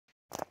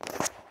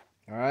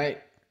All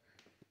right,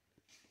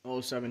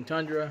 07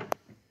 Tundra,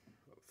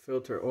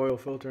 oil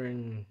filter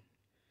and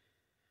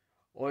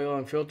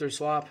filter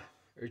swap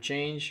or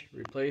change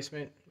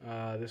replacement.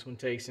 This one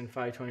takes in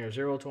 520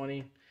 or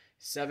 020,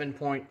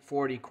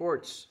 7.40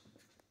 quarts.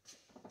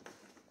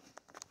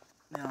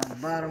 Now on the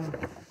bottom,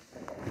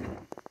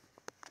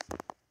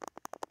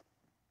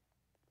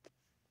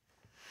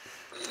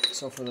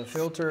 so for the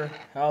filter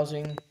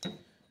housing,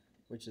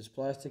 which is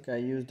plastic, I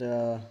used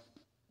a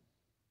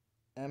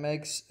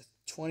MX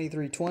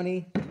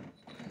 2320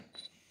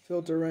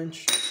 filter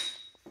wrench.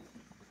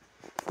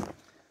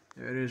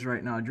 There it is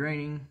right now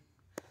draining.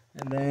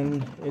 And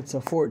then it's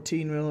a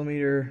 14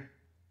 millimeter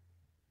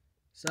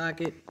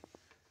socket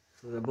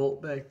for the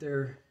bolt back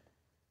there.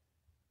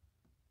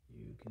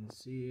 You can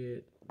see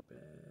it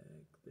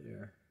back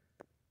there.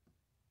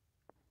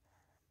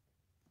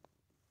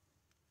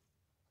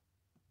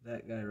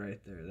 That guy right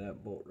there,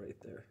 that bolt right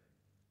there.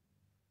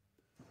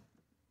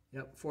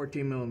 Yep,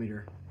 14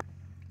 millimeter.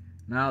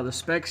 Now the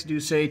specs do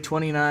say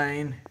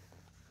 29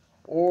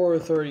 or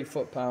 30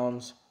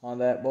 foot-pounds on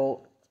that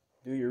bolt.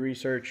 Do your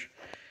research.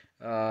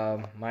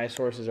 My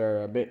sources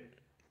are a bit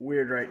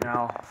weird right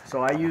now.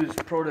 So I use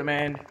Pro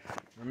Demand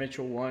or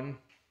Mitchell 1.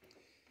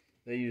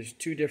 They use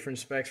two different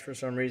specs for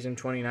some reason,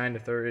 29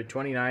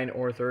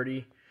 or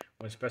 30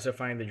 when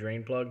specifying the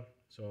drain plug.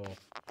 So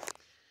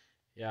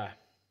yeah,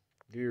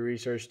 do your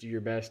research, do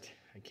your best.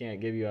 I can't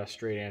give you a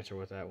straight answer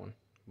with that one,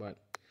 but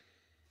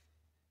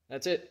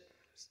that's it.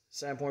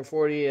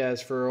 7.40.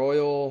 As for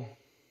oil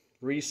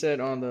reset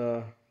on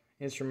the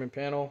instrument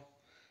panel,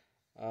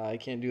 I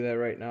can't do that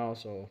right now,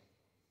 so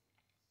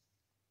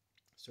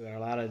still got a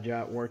lot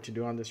of work to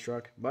do on this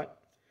truck, but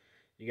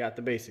you got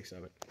the basics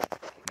of it.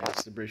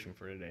 That's the briefing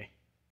for today.